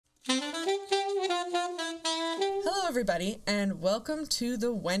everybody, and welcome to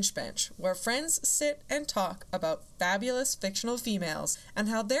the Wench Bench, where friends sit and talk about fabulous fictional females and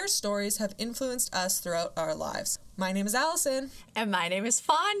how their stories have influenced us throughout our lives. My name is Alison. And my name is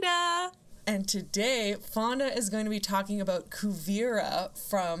Fonda. And today, Fonda is going to be talking about Kuvira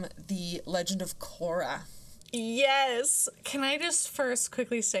from the Legend of Korra. Yes. Can I just first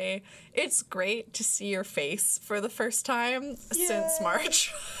quickly say, it's great to see your face for the first time since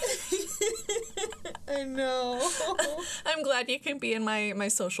March. I know. I'm glad you can be in my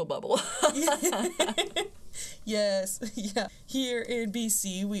social bubble. Yes. Yeah. Here in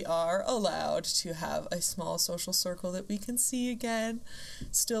BC, we are allowed to have a small social circle that we can see again.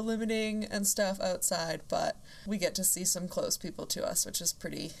 Still limiting and stuff outside, but we get to see some close people to us, which is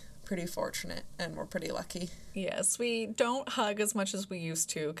pretty fortunate, and we're pretty lucky. Yes, we don't hug as much as we used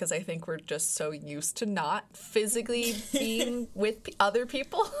to because I think we're just so used to not physically being with other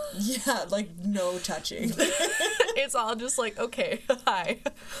people. Yeah, like no touching. It's all just like, okay, hi,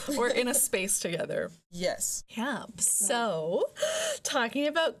 we're in a space together. Yes. Yeah, so talking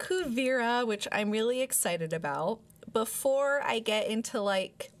about Kuvira, which I'm really excited about, before I get into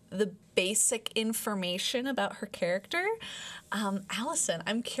like the basic information about her character, Alison,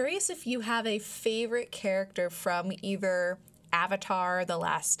 I'm curious if you have a favorite character from either Avatar, The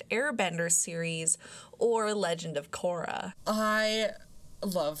Last Airbender series, or Legend of Korra. I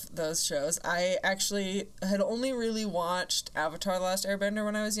love those shows. I actually had only really watched Avatar, The Last Airbender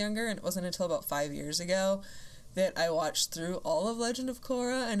when I was younger, and it wasn't until about 5 years ago that I watched through all of Legend of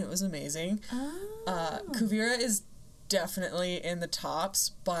Korra, and it was amazing. Kuvira is definitely in the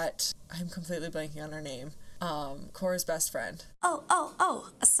tops, but I'm completely blanking on her name. Korra's best friend. Oh,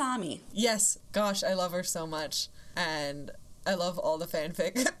 Asami. Yes, gosh, I love her so much. And I love all the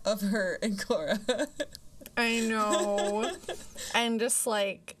fanfic of her and Korra. I know. And just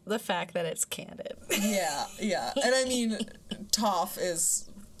like the fact that it's canon. Yeah. And I mean, Toph is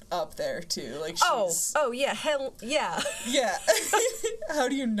up there too. Like she's... Oh yeah, hell yeah. Yeah. How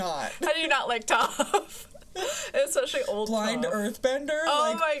do you not? How do you not like Toph? Especially old blind Toph. earthbender.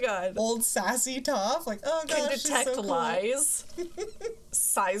 Oh like, my god. Old sassy Toph. Like, oh gosh, can detect she's so cool. lies.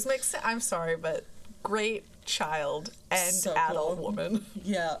 Seismic. I'm sorry, but great child and So adult cool. woman.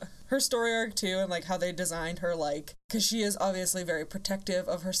 Yeah. Her story arc too, and like how they designed her, like, because she is obviously very protective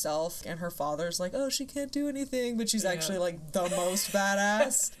of herself, and her father's like, oh, she can't do anything, but she's actually like the most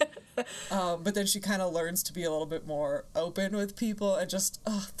badass. But then she kind of learns to be a little bit more open with people, and just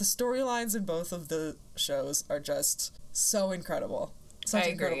the storylines in both of the shows are just so incredible. Such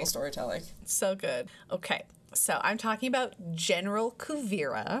incredible storytelling. So good. Okay, so I'm talking about General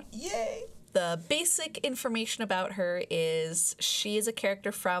Kuvira. Yay! The basic information about her is she is a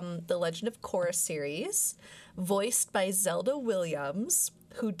character from the Legend of Korra series, voiced by Zelda Williams,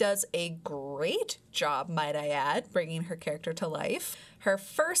 who does a great job, might I add, bringing her character to life. Her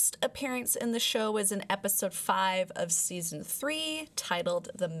first appearance in the show was in episode 5 of season 3, titled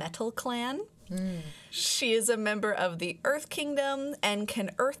The Metal Clan. She is a member of the Earth Kingdom and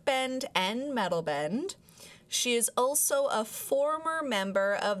can earthbend and metalbend. She is also a former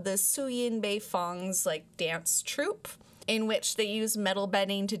member of the Suyin Beifong's dance troupe, in which they use metal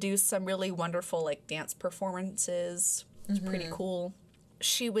bending to do some really wonderful dance performances. It's pretty cool.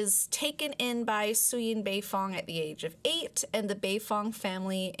 She was taken in by Suyin Beifong at the age of 8, and the Beifong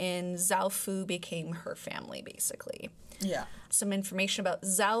family in Zaofu became her family, basically. Yeah. Some information about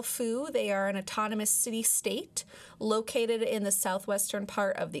Zaofu. They are an autonomous city-state located in the southwestern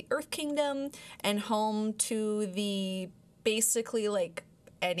part of the Earth Kingdom and home to the basically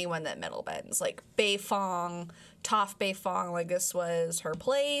anyone that metal bends. Like Beifong, Toph Beifong, this was her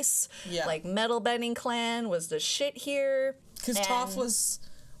place. Yeah. Metal bending clan was the shit here. Because Toph was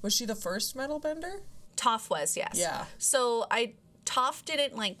she the first metal bender? Toph was, yes. Yeah. So Toph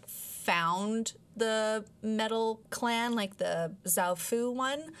didn't found the metal clan, the Zaofu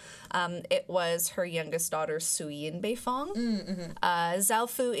one. It was her youngest daughter, Suyin Beifong.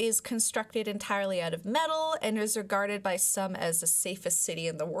 Zaofu is constructed entirely out of metal and is regarded by some as the safest city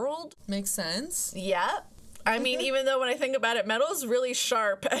in the world. Makes sense. Yeah. I mean, even though when I think about it, metal is really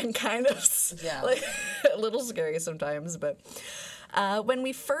sharp and kind of a little scary sometimes. But when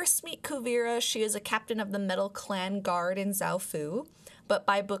we first meet Kuvira, she is a captain of the Metal Clan Guard in Zaofu. But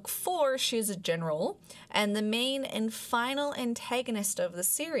by book 4, she is a general and the main and final antagonist of the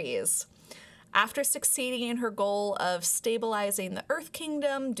series. After succeeding in her goal of stabilizing the Earth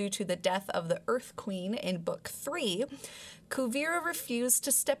Kingdom due to the death of the Earth Queen in book 3, Kuvira refused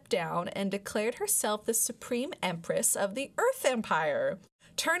to step down and declared herself the supreme empress of the Earth Empire,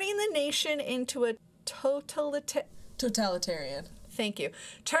 turning the nation into a totalitarian. Thank you.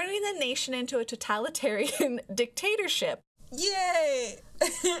 Turning the nation into a totalitarian dictatorship. Yay!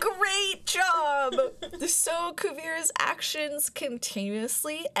 Great job! So Kuvira's actions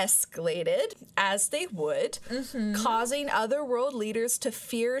continuously escalated, as they would, causing other world leaders to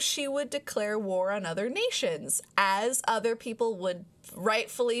fear she would declare war on other nations, as other people would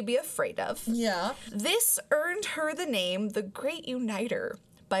rightfully be afraid of. Yeah. This earned her the name the Great Uniter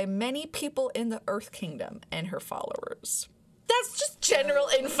by many people in the Earth Kingdom and her followers. That's just general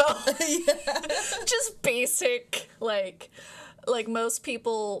info. Just basic, like most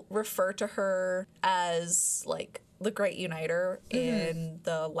people refer to her as like the Great Uniter in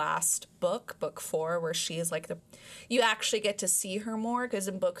the last book 4, where she is like you actually get to see her more, because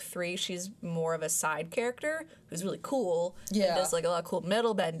in book 3 she's more of a side character who's really cool and does like a lot of cool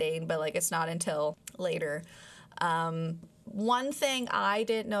middle bending, but like it's not until later. One thing I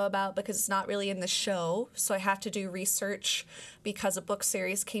didn't know about, because it's not really in the show, so I have to do research, because a book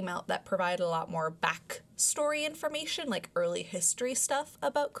series came out that provided a lot more backstory information, like early history stuff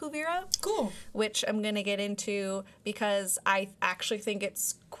about Kuvira. Cool. Which I'm going to get into, because I actually think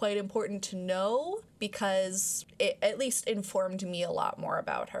it's quite important to know, because it at least informed me a lot more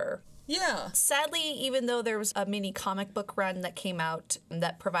about her. Yeah. Sadly, even though there was a mini comic book run that came out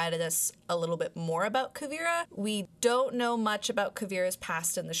that provided us a little bit more about Kuvira, we don't know much about Kuvira's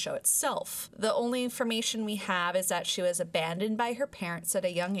past in the show itself. The only information we have is that she was abandoned by her parents at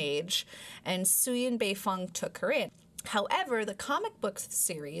a young age, and Suyin Beifong took her in. However, the comic book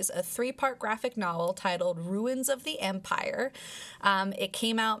series, a 3-part graphic novel titled Ruins of the Empire, it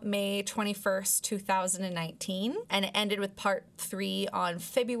came out May 21st, 2019, and it ended with part 3 on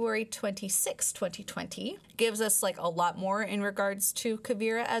February 26, 2020. Gives us like a lot more in regards to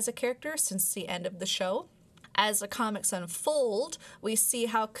Kuvira as a character since the end of the show. As the comics unfold, we see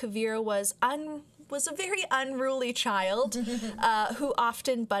how Kuvira was a very unruly child who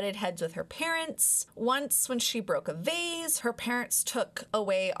often butted heads with her parents. Once, when she broke a vase, her parents took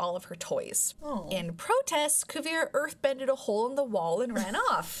away all of her toys. Oh. In protest, Kuvira earthbended a hole in the wall and ran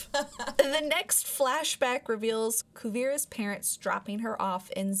off. The next flashback reveals Kuvira's parents dropping her off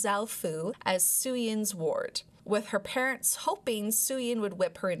in Zaofu as Suyin's ward, with her parents hoping Suyin would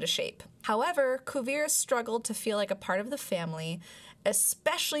whip her into shape. However, Kuvira struggled to feel like a part of the family,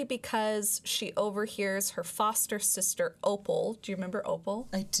 especially because she overhears her foster sister Opal. Do you remember Opal?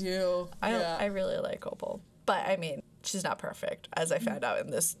 I do. I really like Opal. But, I mean, she's not perfect, as I found out in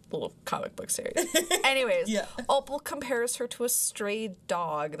this little comic book series. Anyways, Opal compares her to a stray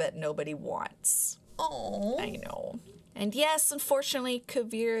dog that nobody wants. Oh. I know. And yes, unfortunately,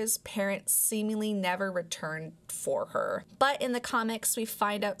 Kuvira's parents seemingly never returned for her. But in the comics, we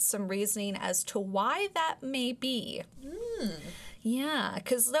find out some reasoning as to why that may be. Yeah,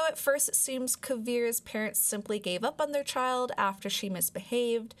 because though at first it seems Kuvira's parents simply gave up on their child after she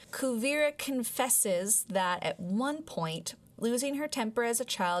misbehaved, Kuvira confesses that at one point, losing her temper as a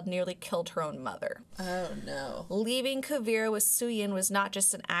child nearly killed her own mother. Oh, no. Leaving Kuvira with Suyin was not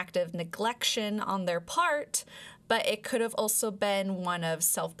just an act of neglection on their part, but it could have also been one of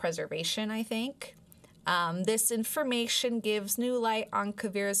self-preservation, I think. This information gives new light on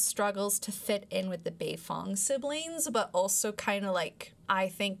Kuvira's struggles to fit in with the Beifong siblings, but also kind of like, I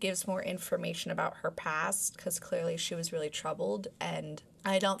think, gives more information about her past, because clearly she was really troubled, and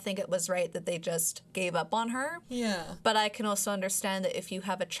I don't think it was right that they just gave up on her. Yeah. But I can also understand that if you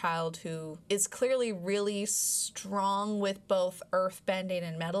have a child who is clearly really strong with both earth bending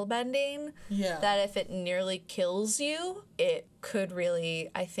and metal bending, that if it nearly kills you, it could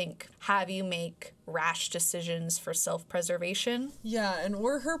really, I think, have you make rash decisions for self-preservation. Yeah, and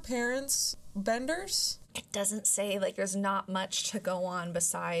were her parents benders? It doesn't say, like, there's not much to go on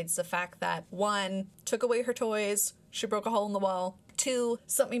besides the fact that, 1, took away her toys, she broke a hole in the wall. 2,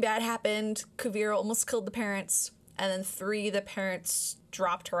 something bad happened, Kuvira almost killed the parents. And then 3, the parents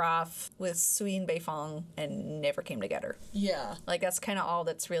dropped her off with Suyin Beifong and never came to get her. Yeah. Like, that's kind of all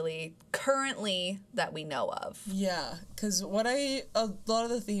that's really currently that we know of. Yeah, because a lot of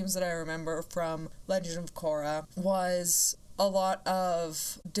the themes that I remember from Legend of Korra was a lot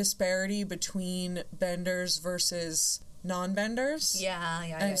of disparity between benders versus non-benders.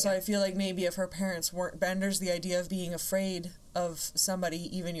 Yeah. So I feel like maybe if her parents weren't benders, the idea of being afraid of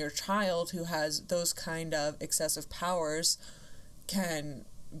somebody, even your child, who has those kind of excessive powers can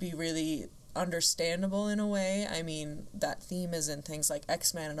be really understandable in a way. I mean, that theme is in things like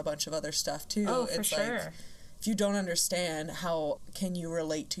X-Men and a bunch of other stuff too. Oh, for sure. Like, if you don't understand, how can you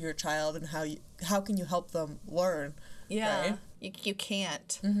relate to your child, and how can you help them learn? Yeah, right? you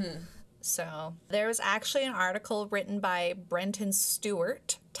can't. So there was actually an article written by Brenton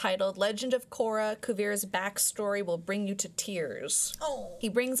Stewart titled Legend of Korra, Kuvira's backstory will bring you to tears. Oh. He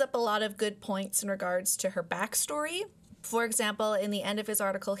brings up a lot of good points in regards to her backstory. For example, in the end of his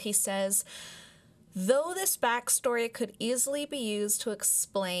article, he says, though this backstory could easily be used to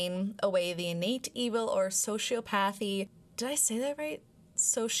explain away the innate evil or sociopathy, did I say that right?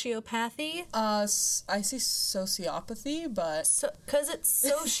 Sociopathy? I see sociopathy, but... Because it's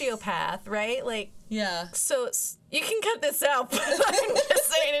sociopath, right? Like... Yeah. So you can cut this out, but I'm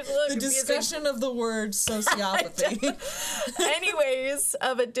just saying it's a little The confusing. discussion of the word sociopathy. Anyways,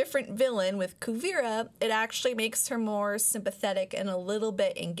 of a different villain with Kuvira, it actually makes her more sympathetic and a little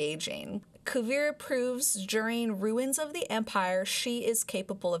bit engaging. Kuvira proves during Ruins of the Empire she is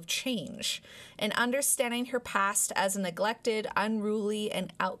capable of change, and understanding her past as a neglected, unruly,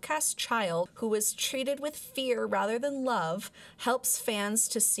 and outcast child who was treated with fear rather than love helps fans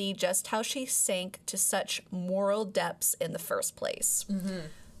to see just how she sank to such moral depths in the first place. Mm-hmm.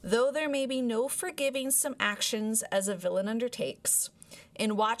 Though there may be no forgiving some actions as a villain undertakes,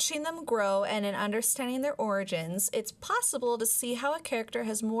 in watching them grow and in understanding their origins, it's possible to see how a character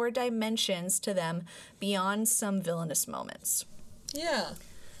has more dimensions to them beyond some villainous moments. Yeah.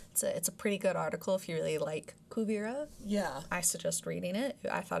 It's a pretty good article if you really like Kuvira. Yeah. I suggest reading it.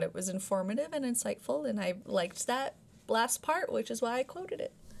 I thought it was informative and insightful, and I liked that last part, which is why I quoted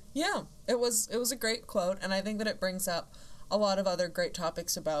it. Yeah, it was a great quote, and I think that it brings up a lot of other great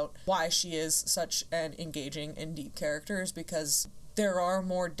topics about why she is such an engaging and deep character, is because there are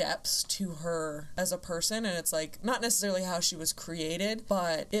more depths to her as a person, and it's like not necessarily how she was created,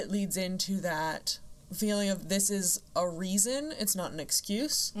 but it leads into that feeling of this is a reason, it's not an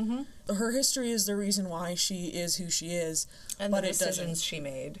excuse. Mm-hmm. Her history is the reason why she is who she is, and but the it doesn't. decisions she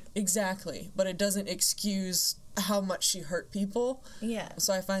made. Exactly, but it doesn't excuse how much she hurt people. Yeah.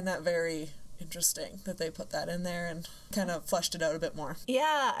 So I find that very interesting that they put that in there and kind of fleshed it out a bit more.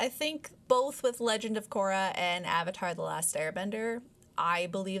 Yeah, I think both with Legend of Korra and Avatar: The Last Airbender, I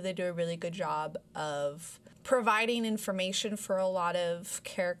believe they do a really good job of providing information for a lot of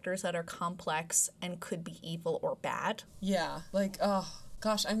characters that are complex and could be evil or bad. Yeah, like, oh,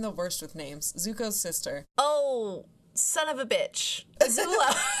 gosh, I'm the worst with names. Zuko's sister. Oh, son of a bitch.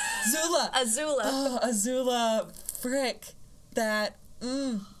 Azula. Azula. Oh, Azula. Frick. That,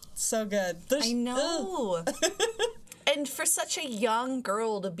 so good. I know. And for such a young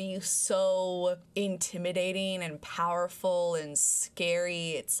girl to be so intimidating and powerful and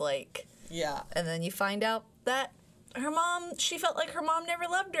scary, it's like... Yeah. And then you find out that she felt like her mom never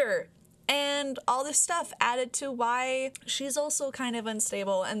loved her. And all this stuff added to why she's also kind of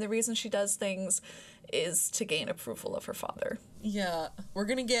unstable. And the reason she does things is to gain approval of her father. Yeah. We're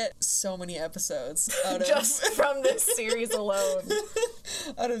gonna get so many episodes out of... Just from this series alone.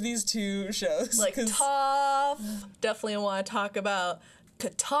 Out of these two shows. Like Toph. Definitely want to talk about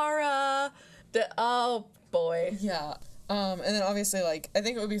Katara. Oh, boy. Yeah. And then obviously, like, I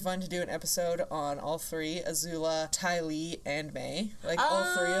think it would be fun to do an episode on all three, Azula, Klie, and May. Like, all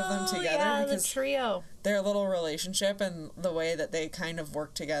three of them together. Yeah, because the trio. their little relationship and the way that they kind of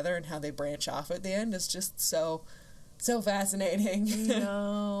work together and how they branch off at the end is just so fascinating.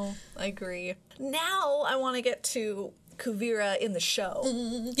 No, I agree. Now I want to get to Kuvira in the show.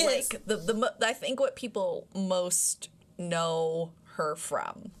 Yes. Like, I think what people most know her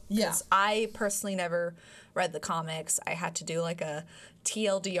from. Yeah. 'Cause I personally never read the comics. I had to do like a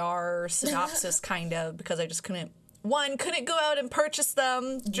TLDR synopsis kind of, because I just couldn't go out and purchase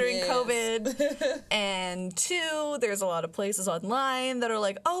them during COVID. And two, there's a lot of places online that are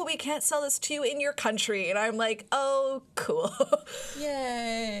like, oh, we can't sell this to you in your country. And I'm like, oh, cool.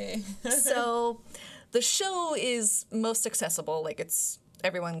 Yay. So the show is most accessible. Like,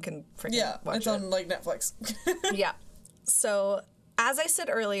 everyone can freaking watch it. It's on like Netflix. Yeah. So, as I said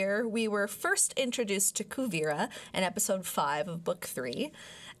earlier, we were first introduced to Kuvira in episode 5 of book 3.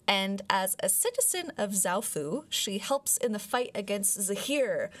 And as a citizen of Zaofu, she helps in the fight against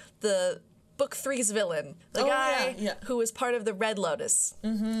Zahir, the book 3's villain. The guy who was part of the Red Lotus,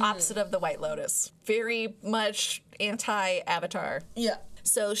 opposite of the White Lotus. Very much anti-Avatar. Yeah.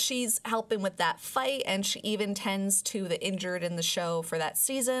 So she's helping with that fight, and she even tends to the injured in the show for that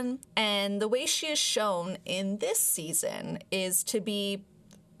season. And the way she is shown in this season is to be,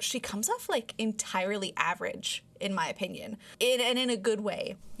 she comes off like entirely average, in my opinion, and in a good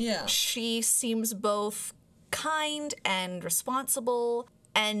way. Yeah. She seems both kind and responsible,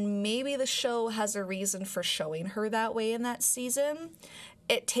 and maybe the show has a reason for showing her that way in that season.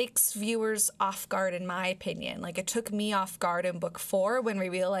 It takes viewers off guard, in my opinion. Like, it took me off guard in book 4 when we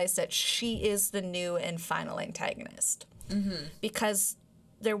realized that she is the new and final antagonist. Mm-hmm. Because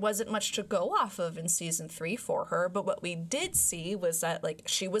there wasn't much to go off of in season 3 for her, but what we did see was that, like,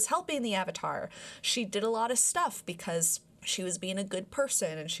 she was helping the Avatar. She did a lot of stuff because she was being a good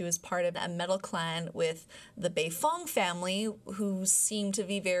person, and she was part of a metal clan with the Beifong family, who seem to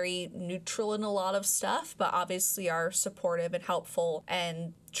be very neutral in a lot of stuff, but obviously are supportive and helpful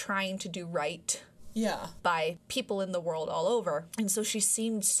and trying to do right by people in the world all over. And so she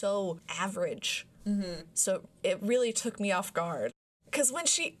seemed so average. So it really took me off guard. Because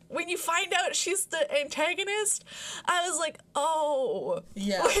when you find out she's the antagonist, I was like, oh.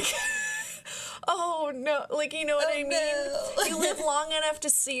 Yeah. Like, oh, no. Like, you know what I mean? No. You live long enough to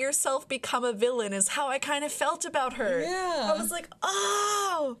see yourself become a villain is how I kind of felt about her. Yeah. I was like,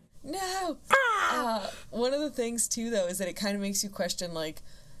 oh. No. One of the things, too, though, is that it kind of makes you question, like,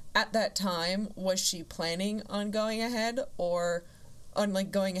 at that time, was she planning on going ahead or on, like,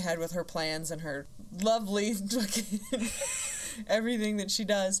 going ahead with her plans and her lovely everything that she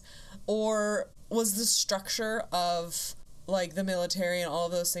does? Or was the structure of, like, the military and all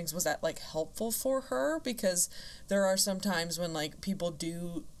of those things, was that, like, helpful for her? Because there are some times when, like, people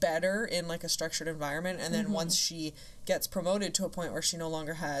do better in, like, a structured environment, and then once she gets promoted to a point where she no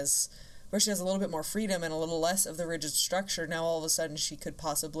longer has, where she has a little bit more freedom and a little less of the rigid structure, now all of a sudden she could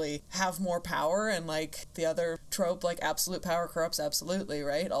possibly have more power, and, like, the other trope, like, absolute power corrupts absolutely,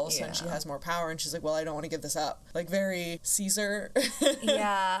 right? All of a sudden she has more power, and she's like, well, I don't want to give this up. Like, very Caesar.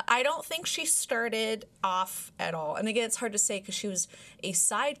 Yeah, I don't think she started off at all. And again, it's hard to say because she was a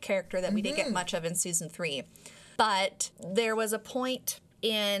side character that we didn't get much of in season 3. But there was a point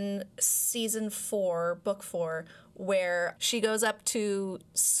in season 4, book 4, where she goes up to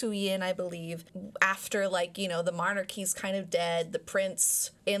Suyin, I believe, after, like, you know, the monarchy's kind of dead. The prince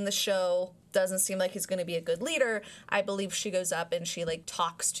in the show doesn't seem like he's going to be a good leader. I believe she goes up and she, like,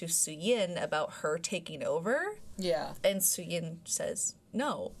 talks to Suyin about her taking over. Yeah. And Suyin says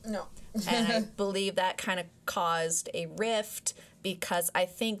no. No. And I believe that kind of caused a rift because I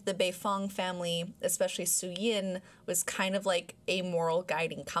think the Beifong family, especially Suyin, was kind of like a moral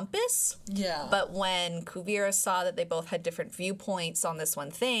guiding compass. Yeah. But when Kuvira saw that they both had different viewpoints on this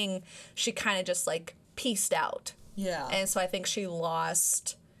one thing, she kind of just, like, pieced out. Yeah. And so I think she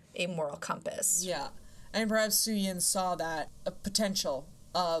lost a moral compass. Yeah. And perhaps Suyin saw that, a potential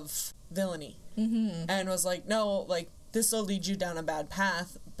of villainy. And was like, no, like, this will lead you down a bad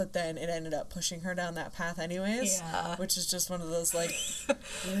path, but then it ended up pushing her down that path anyways. Yeah. Which is just one of those, like,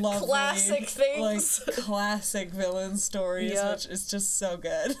 lovely, classic things. Like, classic villain stories, which is just so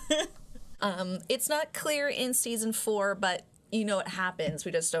good. It's not clear in season 4, but you know it happens.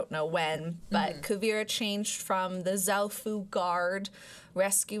 We just don't know when. But Kuvira changed from the Zaofu Guard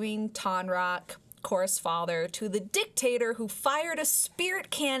rescuing Tonrak, Korra's father, to the dictator who fired a spirit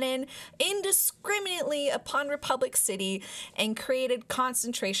cannon indiscriminately upon Republic City and created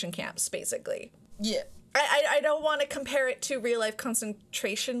concentration camps, basically. Yeah. I don't want to compare it to real-life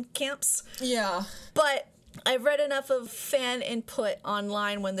concentration camps. Yeah. But I've read enough of fan input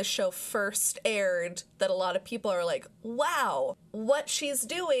online when the show first aired that a lot of people are like, wow, what she's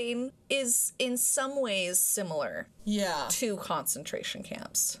doing is in some ways similar to concentration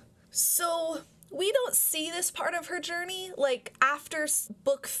camps. So we don't see this part of her journey. Like, after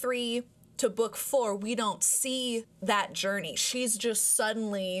book 3 to book 4, we don't see that journey. She's just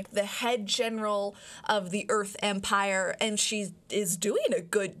suddenly the head general of the Earth Empire, and she is doing a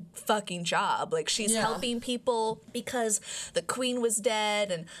good fucking job. Like, she's helping people because the queen was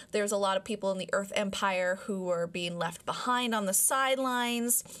dead, and there's a lot of people in the Earth Empire who were being left behind on the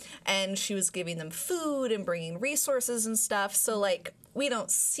sidelines, and she was giving them food and bringing resources and stuff. So, like, we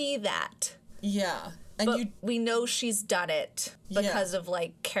don't see that. Yeah. And but we know she's done it because of,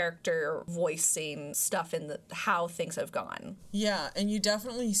 like, character voicing stuff in how things have gone. Yeah, and you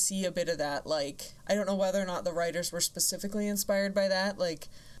definitely see a bit of that. Like, I don't know whether or not the writers were specifically inspired by that, like,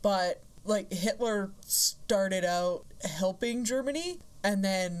 but, like, Hitler started out helping Germany and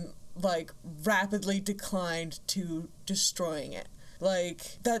then, like, rapidly declined to destroying it.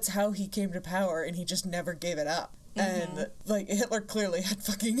 Like, that's how he came to power, and he just never gave it up. And, like, Hitler clearly had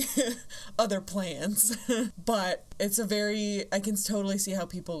fucking other plans. But it's a very, I can totally see how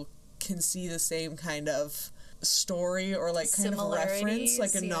people can see the same kind of story or, like, kind of reference,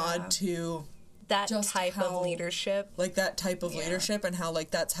 like a nod to that type of leadership. Like, that type of leadership, and how,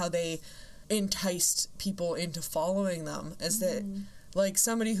 like, that's how they enticed people into following them, is that, like,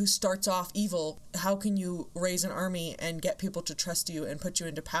 somebody who starts off evil, how can you raise an army and get people to trust you and put you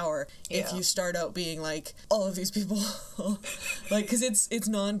into power if you start out being like, all of these people, like, because it's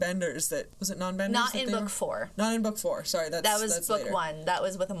non-benders that, was it non-benders? Not in book 4. Not in book 4, sorry, that was book later. 1, that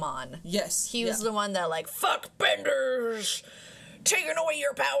was with Amon. Yes. He was the one that, like, fuck benders, taking away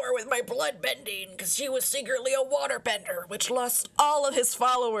your power with my blood bending, because she was secretly a water bender, which lost all of his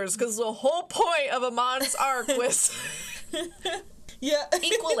followers, because the whole point of Amon's arc was yeah.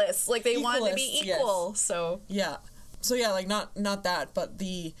 equalist. Like, they wanted to be equal, yes. so. Yeah. So, yeah, like, not that, but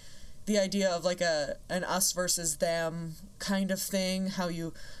the idea of, like, an us versus them kind of thing, how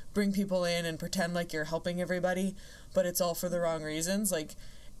you bring people in and pretend like you're helping everybody, but it's all for the wrong reasons. Like,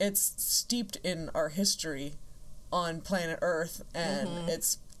 it's steeped in our history on planet Earth, and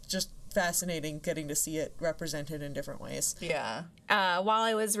it's just fascinating getting to see it represented in different ways. Yeah. While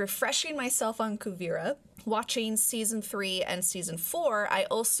I was refreshing myself on Kuvira, watching season 3 and season 4, I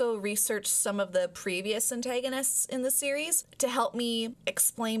also researched some of the previous antagonists in the series to help me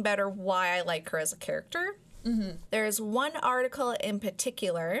explain better why I like her as a character. There's one article in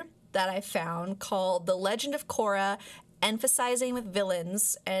particular that I found called The Legend of Korra, Emphasizing with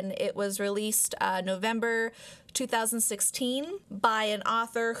Villains, and it was released November 2016 by an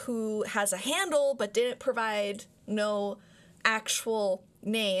author who has a handle but didn't provide no actual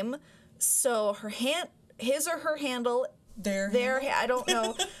name. So his or her handle, I don't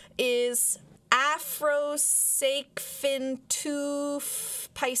know, is Afrosaicpintoof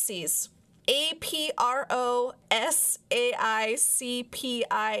Pisces.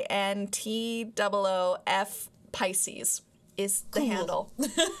 APROSAICPINTOOF Pisces is the handle.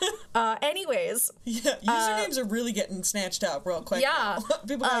 Anyways. Yeah, usernames are really getting snatched up real quick. Yeah.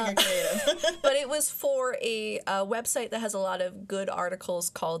 People gotta get creative. But it was for a website that has a lot of good articles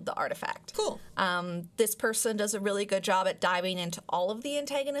called The Artifact. Cool. This person does a really good job at diving into all of the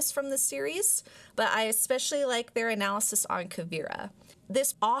antagonists from the series, but I especially like their analysis on Kuvira.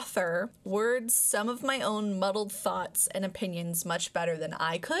 This author words some of my own muddled thoughts and opinions much better than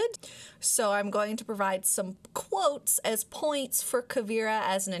I could, so I'm going to provide some quotes as points for Kuvira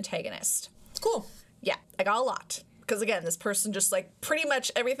as an antagonist. It's cool. Yeah, I got a lot. Because again, this person just like pretty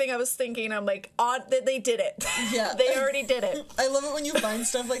much everything I was thinking, I'm like, they did it. Yeah. They already did it. I love it when you find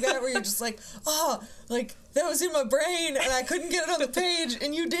stuff like that where you're just like, oh, like that was in my brain and I couldn't get it on the page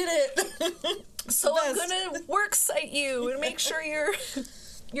and you did it. So I'm gonna work cite you and make sure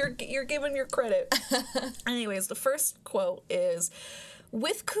you're given your credit. Anyways, the first quote is,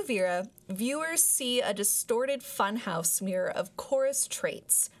 with Kuvira, viewers see a distorted funhouse mirror of Korra's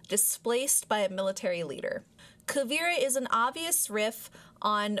traits, displaced by a military leader. Kuvira is an obvious riff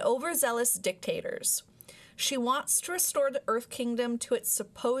on overzealous dictators. She wants to restore the Earth Kingdom to its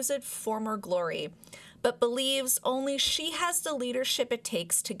supposed former glory, but believes only she has the leadership it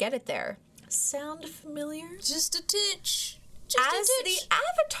takes to get it there. Sound familiar? Just a titch. As the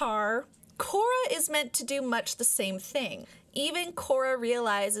Avatar, Korra is meant to do much the same thing. Even Korra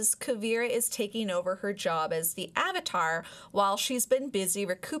realizes Kuvira is taking over her job as the Avatar while she's been busy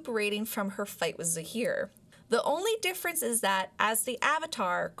recuperating from her fight with Zahir. The only difference is that, as the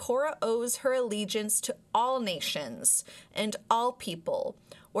Avatar, Korra owes her allegiance to all nations and all people,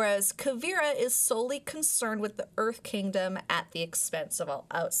 whereas Kuvira is solely concerned with the Earth Kingdom at the expense of all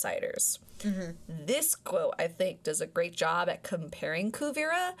outsiders. This quote, I think, does a great job at comparing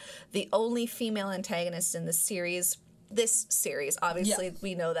Kuvira, the only female antagonist in the series. This series, obviously,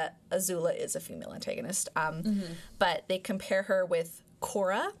 we know that Azula is a female antagonist, but they compare her with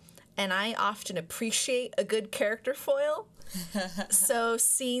Korra, and I often appreciate a good character foil. So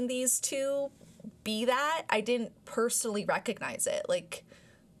seeing these two be that, I didn't personally recognize it. Like,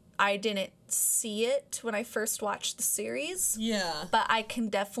 I didn't see it when I first watched the series. Yeah. But I can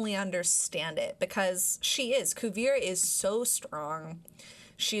definitely understand it because Kuvira is so strong.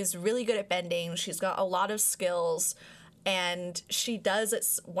 She's really good at bending. She's got a lot of skills. And she does at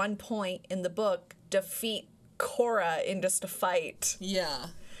one point in the book defeat Korra in just a fight. Yeah.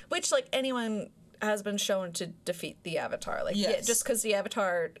 Which, like, anyone has been shown to defeat the Avatar. Like, yeah, just because the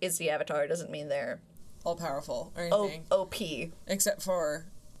Avatar is the Avatar doesn't mean they're all powerful or anything. OP. Except for,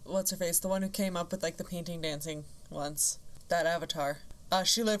 what's her face? The one who came up with, like, the painting dancing once. That Avatar.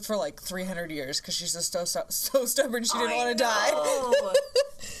 She lived for, like, 300 years because she's just so stubborn she didn't want to die.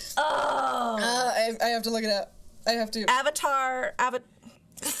 I have to look it up. I have to.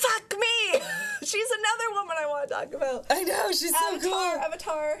 Fuck me! She's another woman I want to talk about. I know, she's so cool.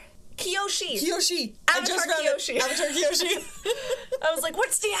 Avatar. Kyoshi. I just found Kyoshi. it. Avatar Kyoshi. I was like,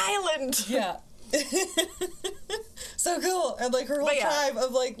 what's the island? Yeah. So cool. And, like, her whole tribe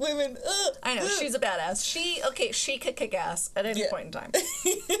of, like, women. I know, she's a badass. She could kick ass at any point in time.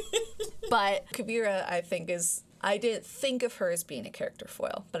 But Kuvira, I think, is I didn't think of her as being a character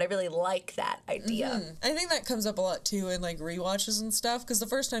foil, but I really like that idea. I think that comes up a lot too in like rewatches and stuff, because the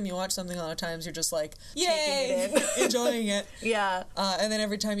first time you watch something, a lot of times you're just like, yay, enjoying it. Yeah. And then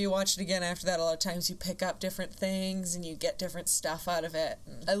every time you watch it again after that, a lot of times you pick up different things and you get different stuff out of it.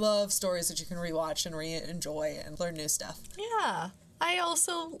 I love stories that you can rewatch and enjoy and learn new stuff. Yeah. I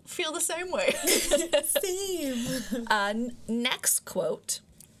also feel the same way. Same. Next quote.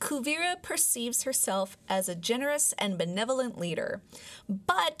 Kuvira perceives herself as a generous and benevolent leader.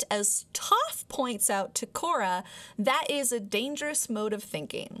 But as Toph points out to Korra, that is a dangerous mode of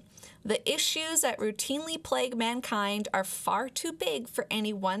thinking. The issues that routinely plague mankind are far too big for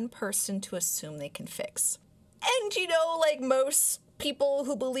any one person to assume they can fix. And, you know, like most people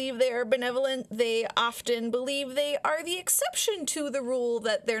who believe they are benevolent, they often believe they are the exception to the rule,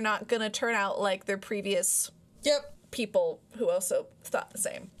 that they're not going to turn out like their previous people who also thought the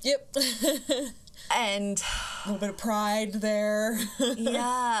same. Yep. And a little bit of pride there.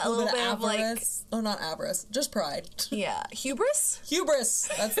 Yeah, a little bit of avarice. Oh, not avarice, just pride. Yeah, hubris? Hubris,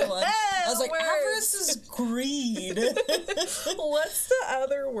 that's the one. I was like, avarice is greed. What's the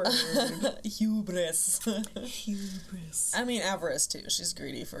other word? Hubris. Hubris. I mean, avarice too. She's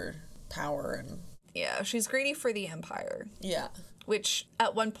greedy for power and... Yeah, she's greedy for the Empire. Yeah. Which,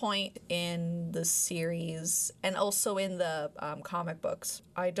 at one point in the series, and also in the comic books,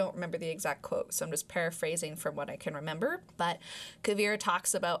 I don't remember the exact quote, so I'm just paraphrasing from what I can remember, but Kuvira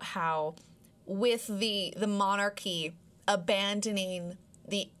talks about how with the monarchy abandoning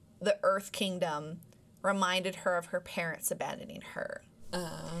the Earth Kingdom reminded her of her parents abandoning her.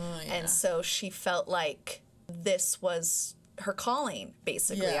 Oh, yeah. And so she felt like this was her calling,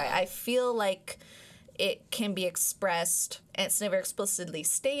 basically. Yeah. I feel like it can be expressed, and it's never explicitly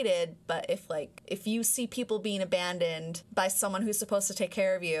stated, but if you see people being abandoned by someone who's supposed to take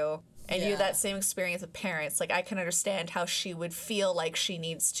care of you, and you have that same experience with parents, like, I can understand how she would feel like she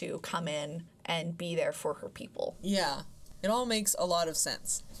needs to come in and be there for her people. Yeah. It all makes a lot of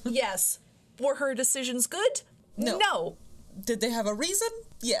sense. Yes. Were her decisions good? No. Did they have a reason?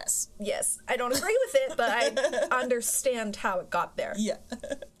 Yes. Yes. I don't agree with it, but I understand how it got there. Yeah.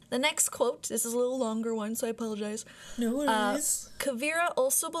 The next quote, this is a little longer one, so I apologize. No worries. Kuvira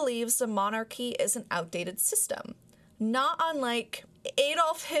also believes the monarchy is an outdated system, not unlike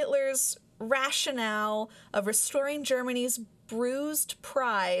Adolf Hitler's rationale of restoring Germany's bruised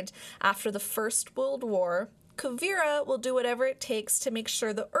pride after the First World War. Kuvira will do whatever it takes to make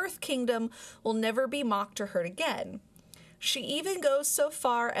sure the Earth Kingdom will never be mocked or hurt again. She even goes so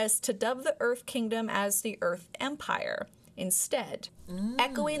far as to dub the Earth Kingdom as the Earth Empire instead,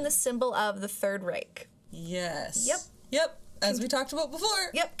 echoing the symbol of the Third Reich. Yes. Yep. As we talked about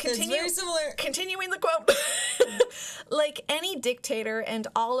before. Yep, It's very similar. Continuing the quote. Like any dictator and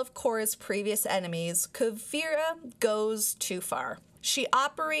all of Korra's previous enemies, Kuvira goes too far. She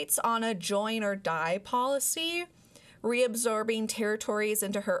operates on a join or die policy, reabsorbing territories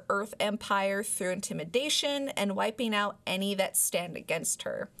into her Earth Empire through intimidation and wiping out any that stand against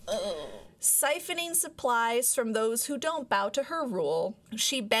her. Siphoning supplies from those who don't bow to her rule,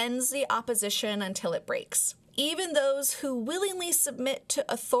 she bends the opposition until it breaks. Even those who willingly submit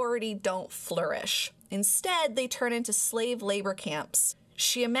to authority don't flourish. Instead, they turn into slave labor camps.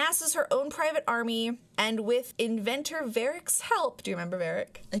 She amasses her own private army, and with inventor Varric's help, do you remember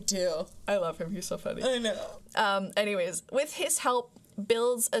Varric? I do. I love him, he's so funny. I know. Anyways, with his help,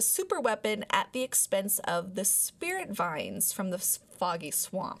 builds a super weapon at the expense of the spirit vines from the foggy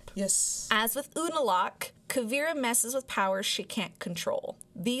swamp. Yes. As with Unalak, Kuvira messes with powers she can't control.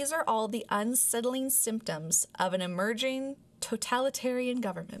 These are all the unsettling symptoms of an emerging totalitarian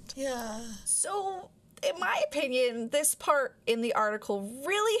government. Yeah. So, in my opinion, this part in the article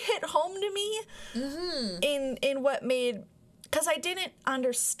really hit home to me in what made... Because I didn't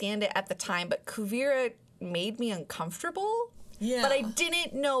understand it at the time, but Kuvira made me uncomfortable. Yeah. But I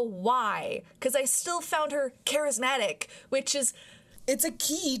didn't know why, because I still found her charismatic, which is... It's a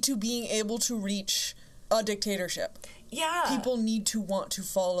key to being able to reach a dictatorship. Yeah. People need to want to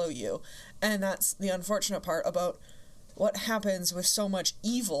follow you. And that's the unfortunate part about what happens with so much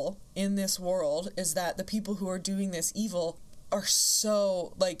evil in this world, is that the people who are doing this evil are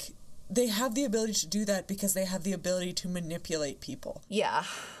so, like, they have the ability to do that because they have the ability to manipulate people. Yeah.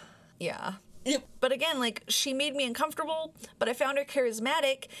 Yeah. Yep. But again, like, she made me uncomfortable, but I found her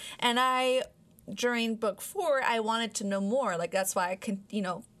charismatic, and during book 4, I wanted to know more. Like, that's why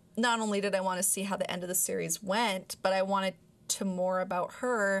not only did I want to see how the end of the series went, but I wanted to more about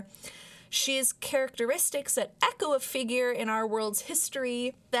her. She has characteristics that echo a figure in our world's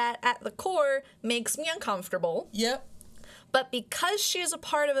history that, at the core, makes me uncomfortable. Yep. But because she is a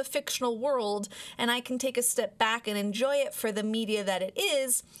part of a fictional world and I can take a step back and enjoy it for the media that it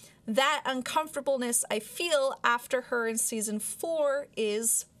is, that uncomfortableness I feel after her in season 4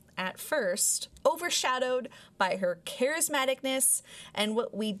 is, at first, overshadowed by her charismaticness and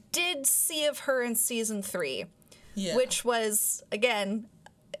what we did see of her in season 3, which was, again,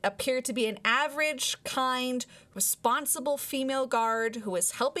 appeared to be an average, kind, responsible female guard who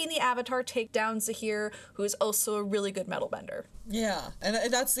is helping the Avatar take down Zahir, who is also a really good metal bender. Yeah,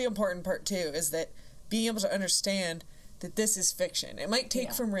 and that's the important part too, is that being able to understand that this is fiction. It might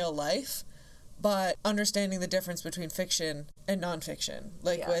take from real life, but understanding the difference between fiction and nonfiction,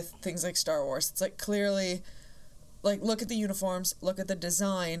 like with things like Star Wars, it's like clearly, like, look at the uniforms, look at the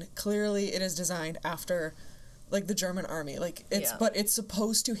design, clearly it is designed after, like, the German army, like, it's, but it's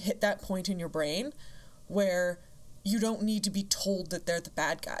supposed to hit that point in your brain where you don't need to be told that they're the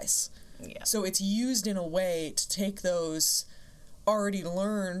bad guys. Yeah. So it's used in a way to take those already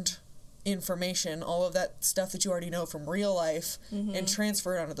learned information, all of that stuff that you already know from real life, and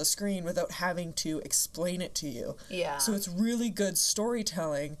transfer it onto the screen without having to explain it to you. Yeah. So it's really good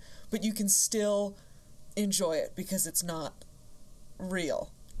storytelling, but you can still enjoy it because it's not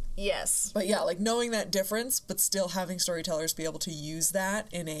real. Yes. But yeah, like, knowing that difference, but still having storytellers be able to use that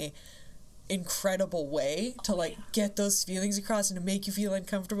in a incredible way to, like, get those feelings across and to make you feel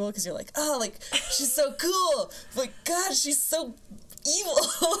uncomfortable because you're like, oh, like, she's so cool. Like, God, she's so evil.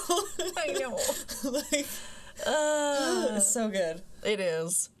 I know. Like, it's so good. It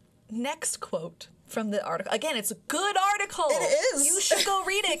is. Next quote from the article. Again, it's a good article. It is. You should go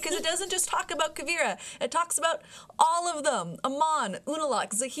read it because it doesn't just talk about Kuvira. It talks about all of them. Amon,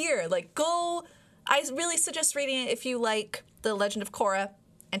 Unalaq, Zahir. Like, go. I really suggest reading it if you like the Legend of Korra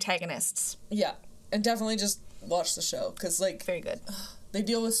antagonists. Yeah. And definitely just watch the show because, like, very good. They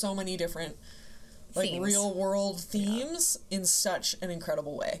deal with so many different, like, themes. Real world themes in such an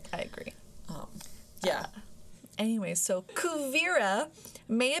incredible way. I agree. Yeah. Anyway, so Kuvira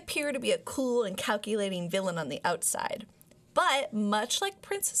may appear to be a cool and calculating villain on the outside, but much like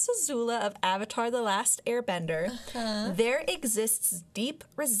Princess Azula of Avatar: The Last Airbender, there exists deep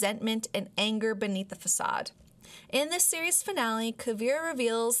resentment and anger beneath the facade. In the series finale, Kuvira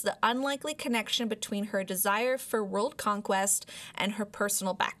reveals the unlikely connection between her desire for world conquest and her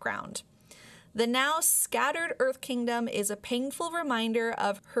personal background. The now scattered Earth Kingdom is a painful reminder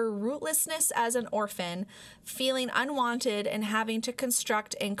of her rootlessness as an orphan, feeling unwanted and having to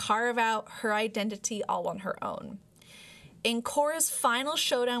construct and carve out her identity all on her own. In Korra's final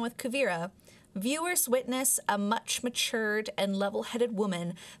showdown with Kuvira, viewers witness a much matured and level-headed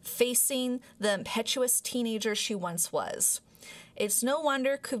woman facing the impetuous teenager she once was. It's no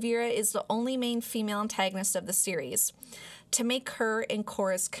wonder Kuvira is the only main female antagonist of the series, to make her and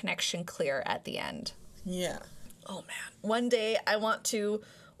Korra's connection clear at the end. Yeah. Oh, man. One day I want to,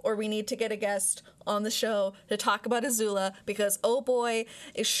 or we need to get a guest on the show to talk about Azula, because, oh boy,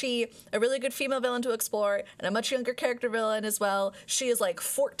 is she a really good female villain to explore, and a much younger character villain as well. She is like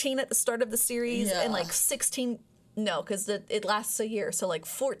 14 at the start of the series, and like 16... No, because it lasts a year, so like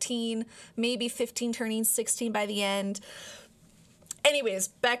 14, maybe 15, turning 16 by the end. Anyways,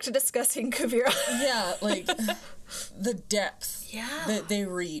 back to discussing Kuvira. Yeah, like, the depth that they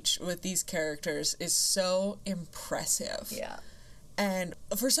reach with these characters is so impressive. Yeah. And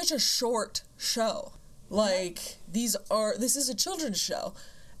for such a short show, like, this is a children's show,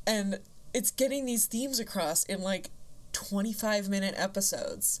 and it's getting these themes across in, like, 25-minute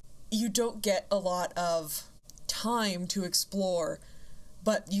episodes. You don't get a lot of time to explore,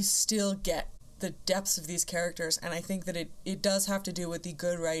 but you still get the depths of these characters, and I think that it does have to do with the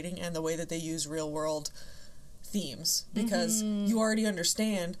good writing and the way that they use real-world themes, because you already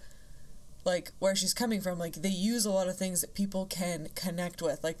understand, like, where she's coming from. Like, they use a lot of things that people can connect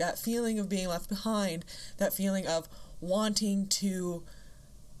with, like that feeling of being left behind, that feeling of wanting to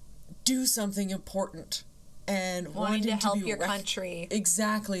do something important, and wanting to help your country.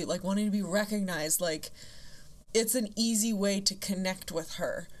 Exactly, like, wanting to be recognized. Like, it's an easy way to connect with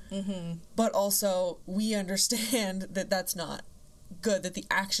her. But also, we understand that that's not good, that the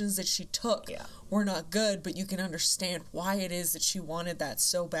actions that she took were not good, but you can understand why it is that she wanted that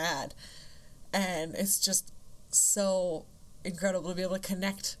so bad. And it's just so incredible to be able to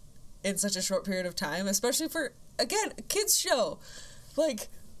connect in such a short period of time, especially for, again, a kids show. Like,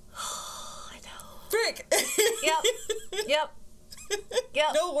 I know. Frick! Yep.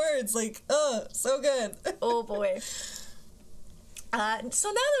 No words, like, so good. Oh boy. So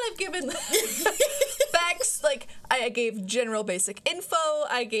now that I've given back effects. Like, I gave general basic info.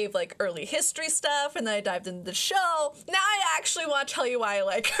 I gave, like, early history stuff, and then I dived into the show. Now I actually want to tell you why I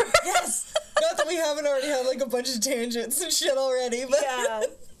like her. Yes! Not that we haven't already had, like, a bunch of tangents and shit already, but... Yeah.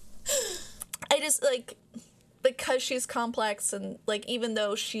 I just, like, because she's complex, and, like, even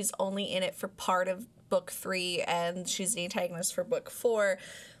though she's only in it for part of book 3, and she's the antagonist for book 4,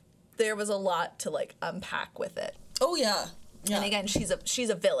 there was a lot to, like, unpack with it. Oh, yeah. Yeah. And again, she's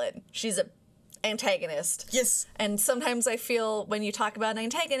a villain. She's a antagonist. Yes. And sometimes I feel when you talk about an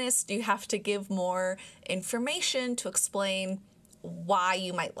antagonist, you have to give more information to explain why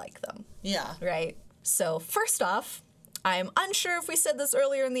you might like them. Yeah. Right? So first off, I'm unsure if we said this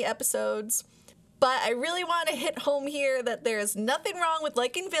earlier in the episodes, but I really want to hit home here that there is nothing wrong with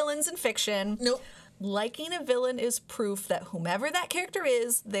liking villains in fiction. Nope. Liking a villain is proof that whomever that character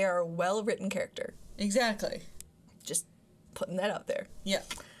is, they are a well-written character. Exactly. Just putting that out there. Yeah.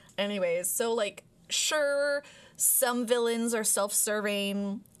 Anyways, so, like, sure, some villains are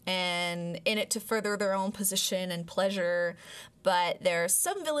self-serving and in it to further their own position and pleasure, but there are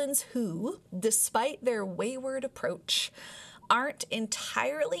some villains who, despite their wayward approach, aren't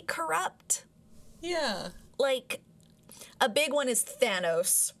entirely corrupt. Yeah. Like, a big one is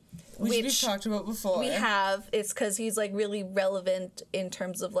Thanos. Which we've talked about before. We have. It's because he's, like, really relevant in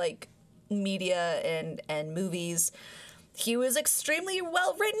terms of, like, media and movies. He was extremely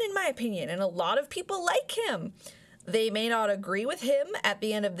well written, in my opinion, and a lot of people like him. They may not agree with him at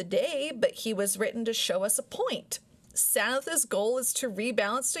the end of the day, but he was written to show us a point. Sanith's goal is to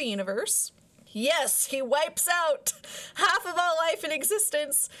rebalance the universe. Yes, he wipes out half of all life in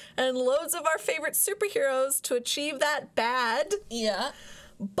existence and loads of our favorite superheroes to achieve that bad. Yeah.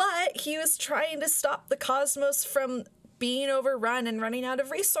 But he was trying to stop the cosmos from being overrun and running out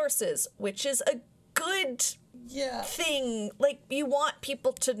of resources, which is a good thing. Like, you want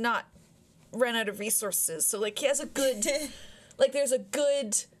people to not run out of resources. So, like, he has a good, like, there's a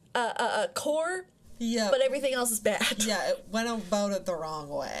good core, but everything else is bad. Yeah, it went about it the wrong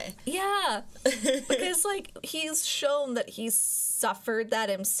way. Yeah, because, like, he's shown that he's suffered that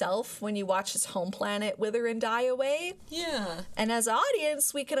himself when you watch his home planet wither and die away. Yeah. And as an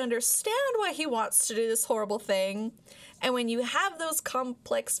audience, we can understand why he wants to do this horrible thing. And when you have those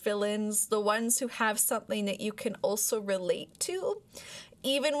complex villains, the ones who have something that you can also relate to,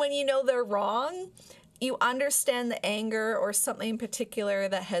 even when you know they're wrong, you understand the anger or something in particular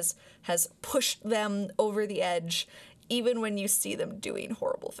that has pushed them over the edge, even when you see them doing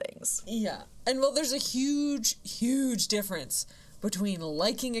horrible things. Yeah. And, well, there's a huge, huge difference between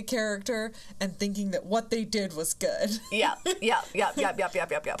liking a character and thinking that what they did was good. Yeah.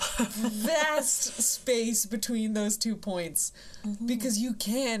 Vast space between those 2 points. Mm-hmm. Because you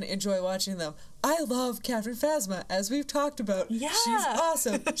can enjoy watching them. I love Captain Phasma, as we've talked about. Yeah. She's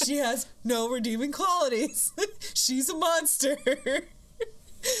awesome. She has no redeeming qualities. She's a monster.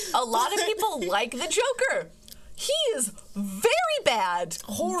 A lot of people like the Joker. He is very bad.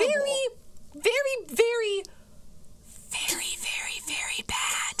 Horrible. Very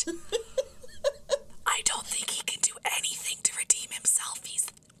bad. I don't think he can do anything to redeem himself. He's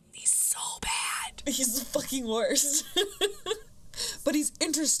so bad. He's the fucking worst. But he's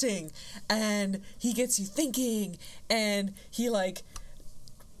interesting, and he gets you thinking, and he, like...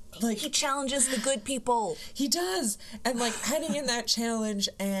 He challenges the good people. He does. And, like, heading in that challenge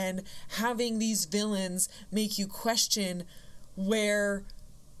and having these villains make you question where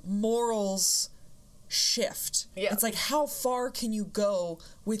morals shift. Yeah. It's like, how far can you go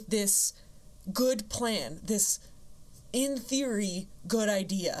with this good plan, this, in theory, good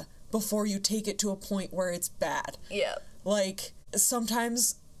idea, before you take it to a point where it's bad? Yeah. Like,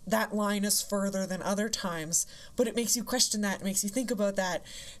 sometimes that line is further than other times, but it makes you question that, it makes you think about that,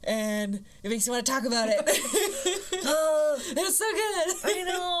 and it makes you want to talk about it. It's so good. I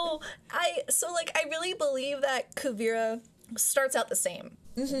know. I really believe that Kuvira starts out the same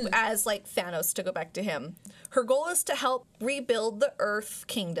as, like, Thanos, to go back to him. Her goal is to help rebuild the Earth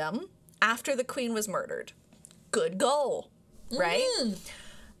Kingdom after the Queen was murdered. Good goal, right?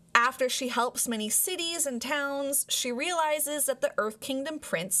 After she helps many cities and towns, she realizes that the Earth Kingdom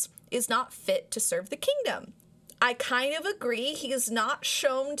prince is not fit to serve the kingdom. I kind of agree. He is not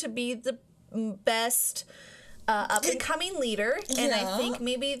shown to be the best up-and-coming leader, and I think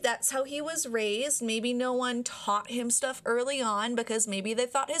maybe that's how he was raised. Maybe no one taught him stuff early on because maybe they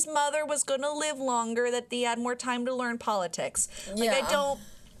thought his mother was going to live longer, that he had more time to learn politics. Like,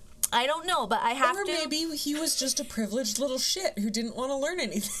 I don't know, but I have to... Or maybe he was just a privileged little shit who didn't want to learn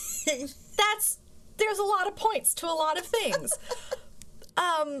anything. There's a lot of points to a lot of things.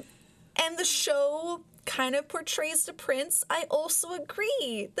 And the show kind of portrays the prince. I also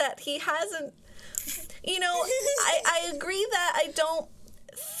agree that he hasn't You know, I agree that I don't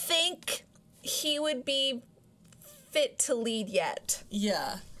think he would be fit to lead yet.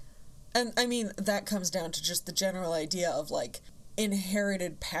 Yeah. And, I mean, that comes down to just the general idea of, like,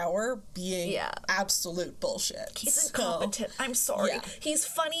 inherited power being absolute bullshit. He's incompetent. I'm sorry. Yeah. He's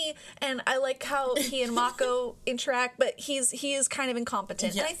funny, and I like how he and Mako interact, but he is kind of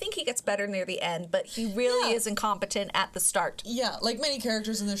incompetent. Yeah. And I think he gets better near the end, but he really is incompetent at the start. Yeah, like many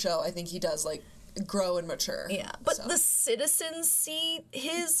characters in the show, I think he does, like, grow and mature. Yeah, but the citizens see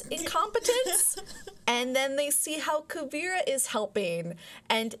his incompetence, and then they see how Kuvira is helping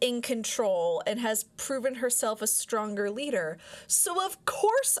and in control and has proven herself a stronger leader. So of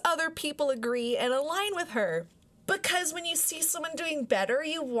course other people agree and align with her. Because when you see someone doing better,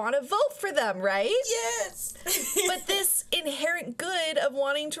 you want to vote for them, right? Yes! But this inherent good of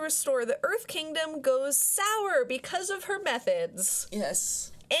wanting to restore the Earth Kingdom goes sour because of her methods.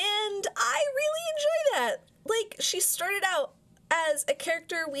 Yes. And I really enjoy that. Like, she started out as a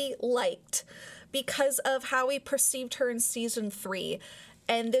character we liked because of how we perceived her in season 3.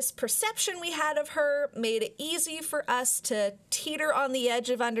 And this perception we had of her made it easy for us to teeter on the edge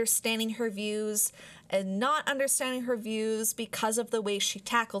of understanding her views and not understanding her views because of the way she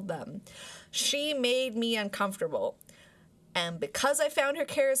tackled them. She made me uncomfortable. And because I found her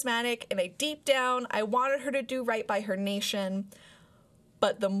charismatic and deep down, I wanted her to do right by her nation.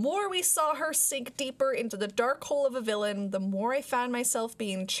 But the more we saw her sink deeper into the dark hole of a villain, the more I found myself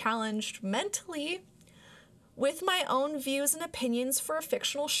being challenged mentally with my own views and opinions for a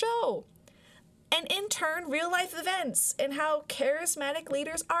fictional show. And in turn, real-life events and how charismatic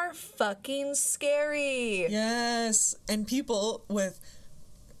leaders are fucking scary. Yes, and people with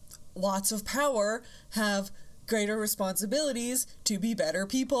lots of power have greater responsibilities to be better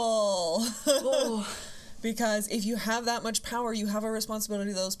people. Oh. Because if you have that much power, you have a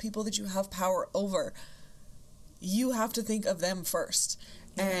responsibility to those people that you have power over. You have to think of them first.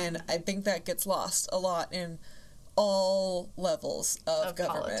 And I think that gets lost a lot in all levels of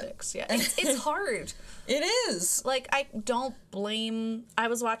government. Politics. Yeah, it's hard. It is. Like, I don't blame... I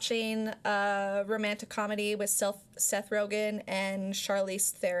was watching a romantic comedy with Seth Rogen and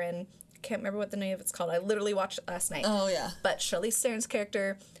Charlize Theron. Can't remember what the name of it's called. I literally watched it last night. Oh, yeah. But Charlize Theron's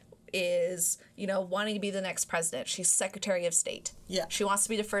character is, you know, wanting to be the next president. She's Secretary of State. Yeah. She wants to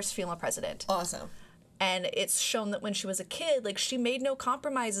be the first female president. Awesome. And it's shown that when she was a kid, like, she made no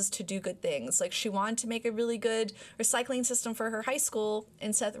compromises to do good things. Like, she wanted to make a really good recycling system for her high school,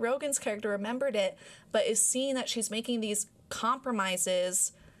 and Seth Rogen's character remembered it, but is seeing that she's making these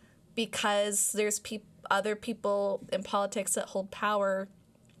compromises because there's other people in politics that hold power,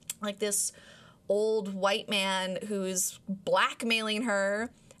 like this old white man who's blackmailing her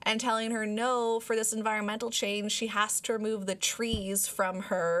and telling her no, for this environmental change, she has to remove the trees from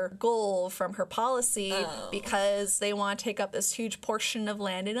her goal, from her policy, because they want to take up this huge portion of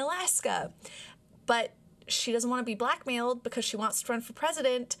land in Alaska. But she doesn't want to be blackmailed because she wants to run for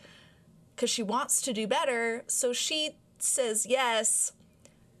president, because she wants to do better. So she says yes,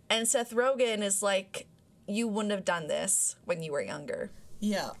 and Seth Rogen is like, you wouldn't have done this when you were younger.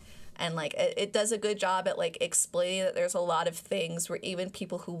 Yeah. And, like, it does a good job at, like, explaining that there's a lot of things where even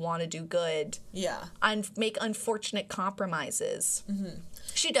people who want to do good make unfortunate compromises. Mm-hmm.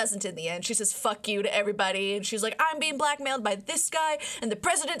 She doesn't in the end. She says, fuck you to everybody. And she's like, I'm being blackmailed by this guy, and the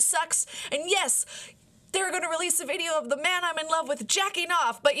president sucks. And yes, they're going to release a video of the man I'm in love with jacking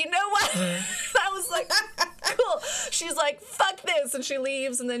off. But you know what? That was, like, cool. She's like, fuck this. And she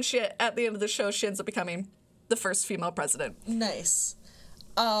leaves. And then at the end of the show, she ends up becoming the first female president. Nice.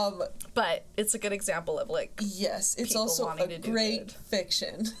 But it's a good example of, like, yes, it's also a great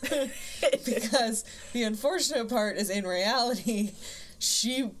fiction. Because the unfortunate part is, in reality,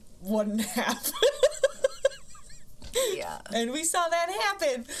 she wouldn't have. Yeah. And we saw that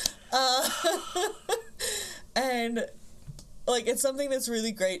happen. And, like, it's something that's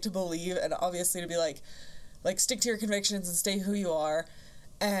really great to believe, and obviously to be like, stick to your convictions and stay who you are.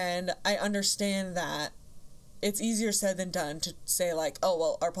 And I understand that it's easier said than done to say, like, oh,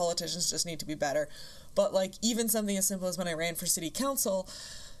 well, our politicians just need to be better. But, like, even something as simple as when I ran for city council,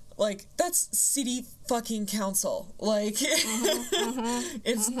 like, that's city fucking council. Like,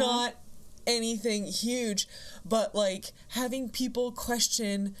 it's not anything huge. But, like, having people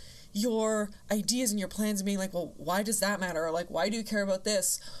question your ideas and your plans and being like, well, why does that matter? Or, like, why do you care about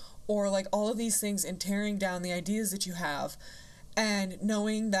this? Or, like, all of these things, and tearing down the ideas that you have, and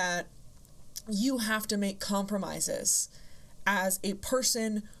knowing that you have to make compromises as a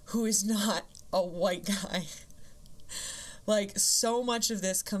person who is not a white guy. Like, so much of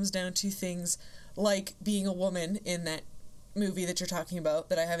this comes down to things like being a woman in that movie that you're talking about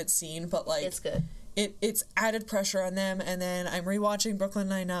that I haven't seen, but like It's good. It's added pressure on them. And then I'm rewatching Brooklyn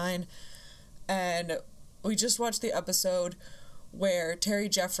Nine-Nine, and we just watched the episode where Terry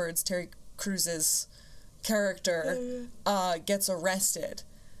Crews's character gets arrested,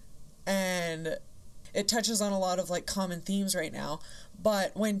 and it touches on a lot of like common themes right now.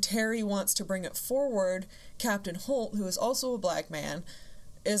 But when Terry wants to bring it forward, Captain Holt, who is also a black man,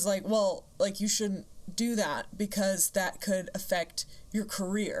 is like, well, like, you shouldn't do that because that could affect your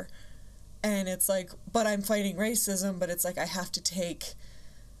career. And it's like, but I'm fighting racism, but it's like I have to take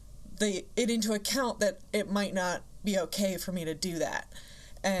it into account that it might not be okay for me to do that.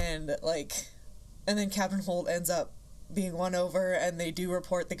 And like, and then Captain Holt ends up being won over, and they do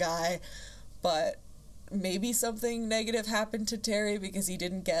report the guy, but maybe something negative happened to Terry because he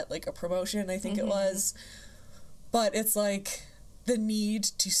didn't get like a promotion, I think it was. But it's like the need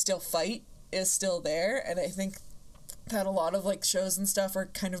to still fight is still there, and I think that a lot of like shows and stuff are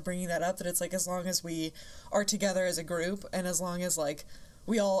kind of bringing that up, that it's like, as long as we are together as a group, and as long as like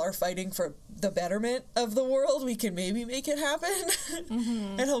we all are fighting for the betterment of the world, we can maybe make it happen.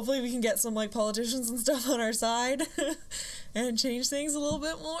 And hopefully we can get some like politicians and stuff on our side and change things a little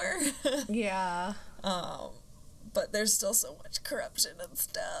bit more. Yeah. But there's still so much corruption and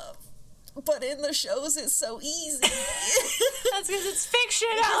stuff. But in the shows, it's so easy. That's because it's fiction,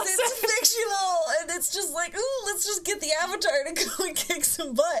 Alison. It's fictional, and it's just like, ooh, let's just get the Avatar to go and kick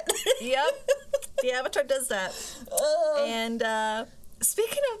some butt. Yep. The Avatar does that. And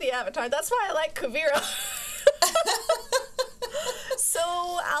speaking of the Avatar, that's why I like Kuvira.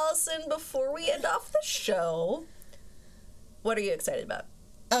 So, Alison, before we end off the show, what are you excited about?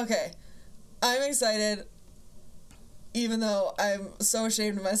 Okay. I'm excited, even though I'm so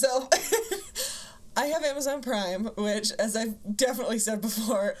ashamed of myself. I have Amazon Prime, which, as I've definitely said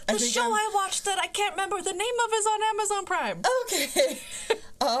before, The show I watched that I can't remember the name of is on Amazon Prime. Okay.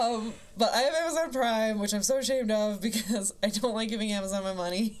 But I have Amazon Prime, which I'm so ashamed of because I don't like giving Amazon my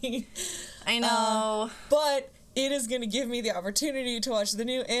money. I know. But it is going to give me the opportunity to watch the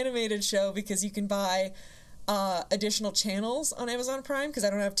new animated show, because you can buy additional channels on Amazon Prime, because I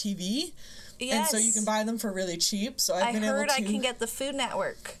don't have TV. Yes. And so you can buy them for really cheap. So I've been able to... I can get the Food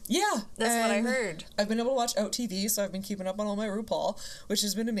Network. Yeah. That's what I heard. I've been able to watch Out TV, so I've been keeping up on all my RuPaul, which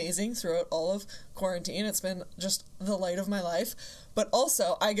has been amazing throughout all of quarantine. It's been just the light of my life. But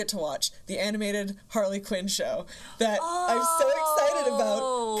also, I get to watch the animated Harley Quinn show that I'm so excited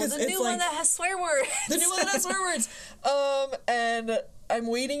about. Because the new one that has swear words. The new one that has swear words. And I'm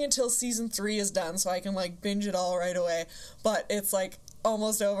waiting until season 3 is done so I can, like, binge it all right away. But it's, like,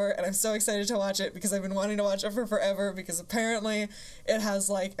 almost over, and I'm so excited to watch it because I've been wanting to watch it for forever, because apparently it has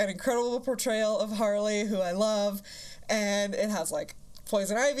like an incredible portrayal of Harley, who I love, and it has like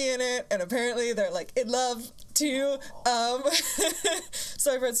Poison Ivy in it, and apparently they're like in love too.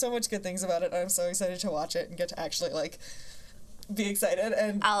 So I've read so much good things about it, and I'm so excited to watch it and get to actually like be excited.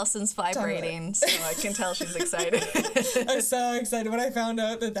 And Allison's vibrating, so I can tell she's excited. I'm so excited. When I found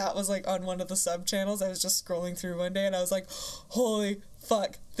out that was like on one of the sub channels, I was just scrolling through one day and I was like, holy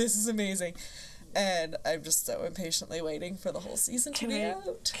fuck, this is amazing. And I'm just so impatiently waiting for the whole season to be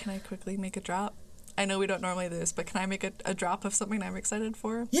out. Can I quickly make a drop? I know we don't normally do this, but can I make a drop of something I'm excited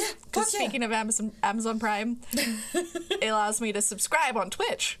for? Yeah, because speaking of Amazon Prime, it allows me to subscribe on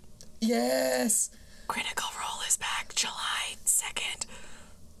Twitch. Yes. Critical Role is back July 2nd.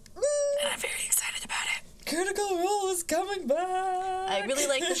 And I'm very excited about it. Critical Role is coming back. I really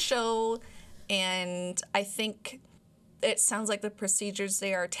like the show, and I think it sounds like the procedures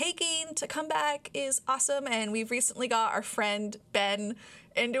they are taking to come back is awesome. And we've recently got our friend Ben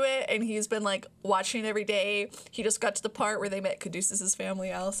into it, and he's been like watching it every day. He just got to the part where they met Caduceus's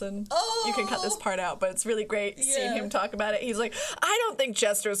family, Alison. Oh, you can cut this part out, but it's really great seeing him talk about it. He's like, I don't think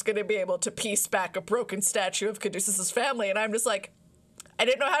Jester's going to be able to piece back a broken statue of Caduceus's family. And I'm just like, I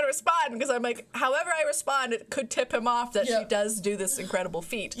didn't know how to respond, because I'm like, however I respond, it could tip him off that she does do this incredible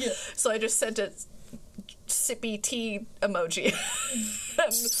feat. Yeah. So I just sent a sippy tea emoji.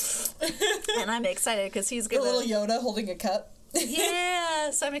 And I'm excited because he's gonna... The little Yoda holding a cup.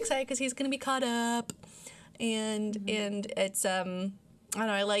 Yes, I'm excited because he's gonna be caught up. And it's, I don't know,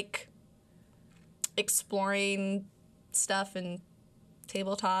 I like exploring stuff in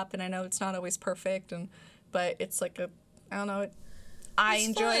tabletop, and I know it's not always perfect, but it's like I don't know, I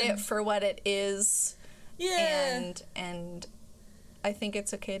enjoy it for what it is. Yeah. And I think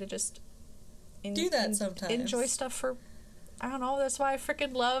it's okay to just do that sometimes. Enjoy stuff for, I don't know, that's why I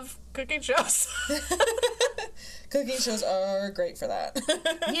freaking love cooking shows. Cooking shows are great for that.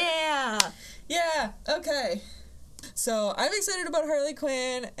 Yeah. Yeah, okay. So I'm excited about Harley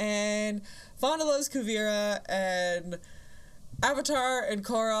Quinn, and Fonda loves Kuvira, and Avatar and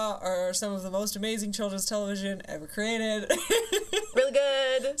Korra are some of the most amazing children's television ever created. Really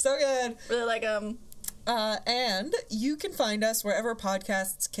good. So good. Really like them. And you can find us wherever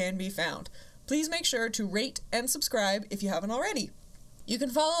podcasts can be found. Please make sure to rate and subscribe if you haven't already. You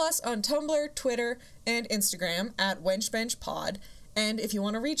can follow us on Tumblr, Twitter, and Instagram at wenchbenchpod. And if you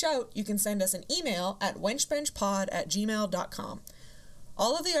want to reach out, you can send us an email at wenchbenchpod@gmail.com.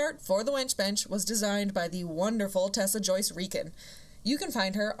 All of the art for the Wench Bench was designed by the wonderful Tessa Joyce Riecken. You can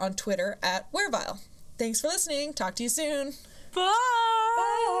find her on Twitter at Werevile. Thanks for listening. Talk to you soon.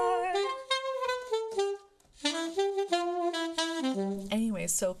 Bye. Anyway,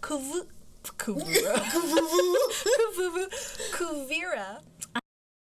 so Kuvira